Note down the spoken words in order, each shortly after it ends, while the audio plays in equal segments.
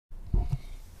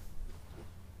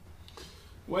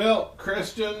Well,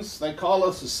 Christians, they call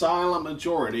us a silent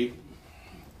majority.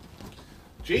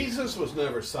 Jesus was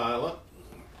never silent,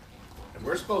 and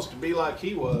we're supposed to be like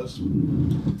he was.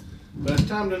 But it's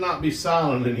time to not be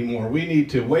silent anymore. We need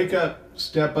to wake up,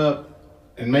 step up,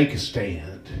 and make a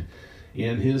stand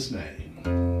in his name.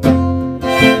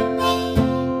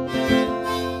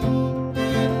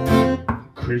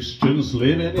 Christians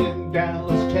living in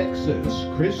Dallas, Texas.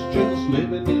 Christians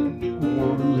living in New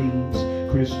Orleans.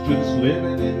 Christians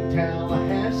living in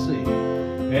Tallahassee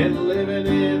and living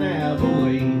in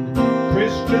Abilene.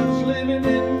 Christians living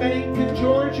in Macon,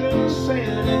 Georgia,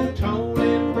 San Antonio,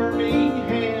 and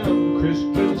Birmingham.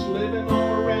 Christians living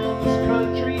all around this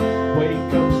country.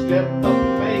 Wake up, step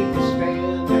up, make a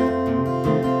stand.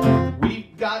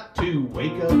 We've got to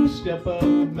wake up, step up,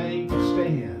 make a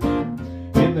stand.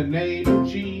 In the name of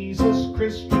Jesus,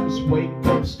 Christians, wake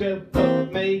up, step up,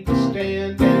 make a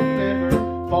stand, and never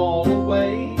fall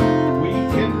away. We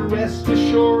can rest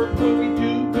assured when we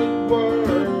do good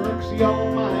works, the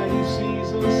Almighty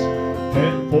sees us,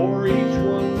 and for each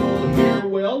one we'll hear,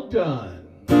 well done,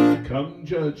 come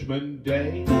Judgment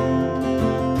Day.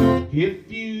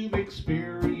 If you've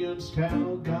experienced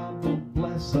how God will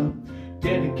bless a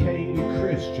dedicated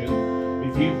Christian,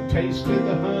 if you've tasted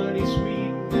the honey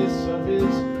sweetness of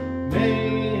his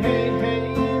name,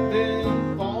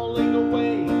 then falling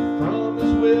away from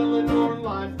his will in your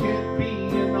life can't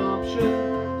be an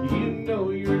option. You know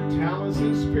your talents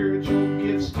and spiritual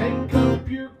gifts. Take up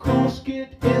your cross,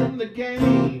 get in the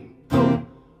game. Oh,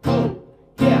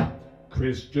 yeah.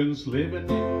 Christians living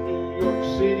in New York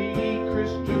City,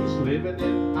 Christians living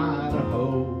in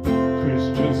Idaho,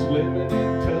 Christians living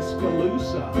in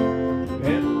Tuscaloosa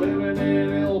and living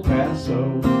in El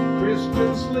Paso,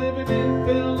 Christians living in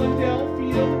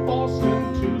Philadelphia,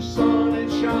 Boston, Tucson,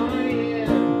 and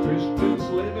Cheyenne, Christians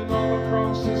living all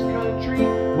across this country.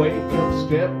 Wake up,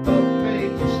 step up,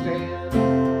 make a stand.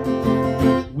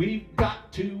 We've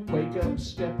got to wake up,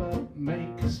 step up,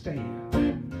 make a stand.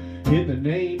 In the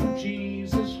name of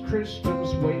Jesus,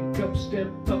 Christians, wake up, step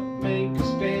up, make a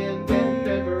stand, and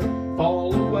never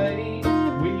fall away.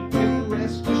 We can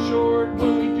rest assured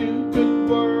when we do good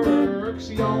works,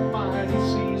 the Almighty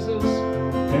sees us,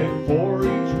 and for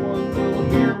each one we'll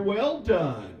hear, well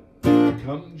done,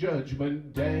 come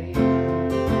Judgment Day.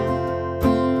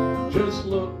 Just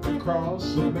look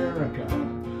across America,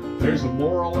 there's a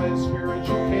moral and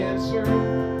spiritual cancer,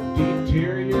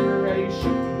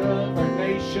 deterioration of our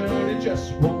nation, it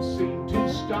just won't seem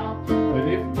to stop. But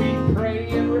if we pray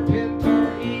and repent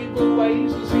our evil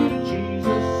ways and see Jesus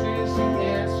is the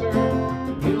answer,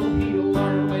 he'll heal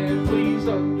our land, please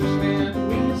understand.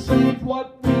 We can save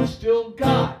what we still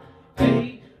got.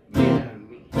 Amen.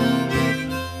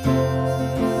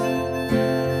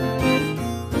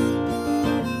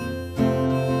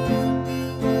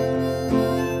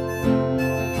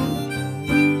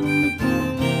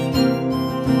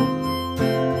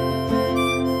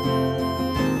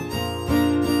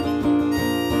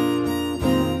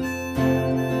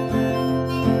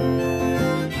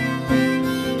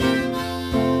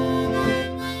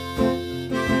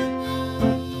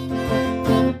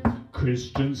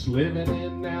 Christians living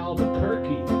in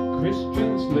Albuquerque,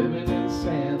 Christians living in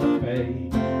Santa Fe,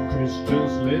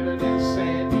 Christians living in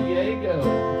San Diego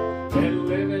and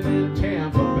living in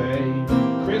Tampa Bay,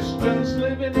 Christians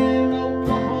living in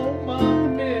Oklahoma,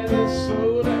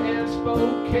 Minnesota, and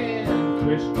Spokane,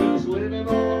 Christians living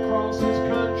all across this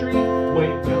country.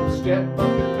 Wake up, step up,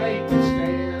 and make a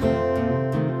stand.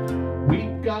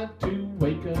 We've got to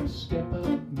wake up, step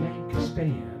up, make a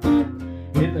stand.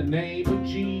 In the name of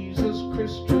Jesus,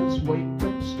 Christians, wake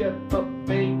up, step up,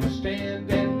 make a stand,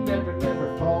 and never,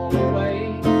 never fall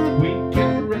away. We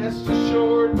can rest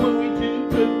assured when we do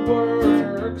good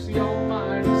works, the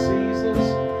Almighty sees us,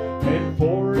 and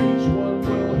for each one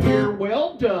we'll hear,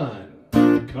 well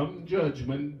done, come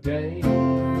Judgment Day.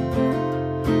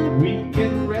 We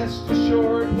can rest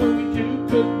assured when we do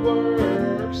good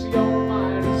works, the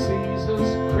Almighty sees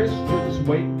us. Christians,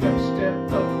 wake up,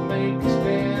 step up, make a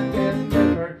stand, and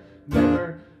never,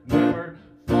 never, never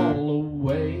fall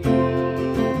away.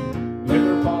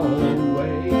 Never fall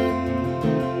away.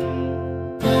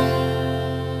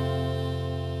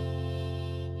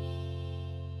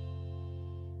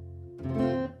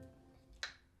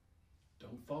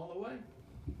 Don't fall away.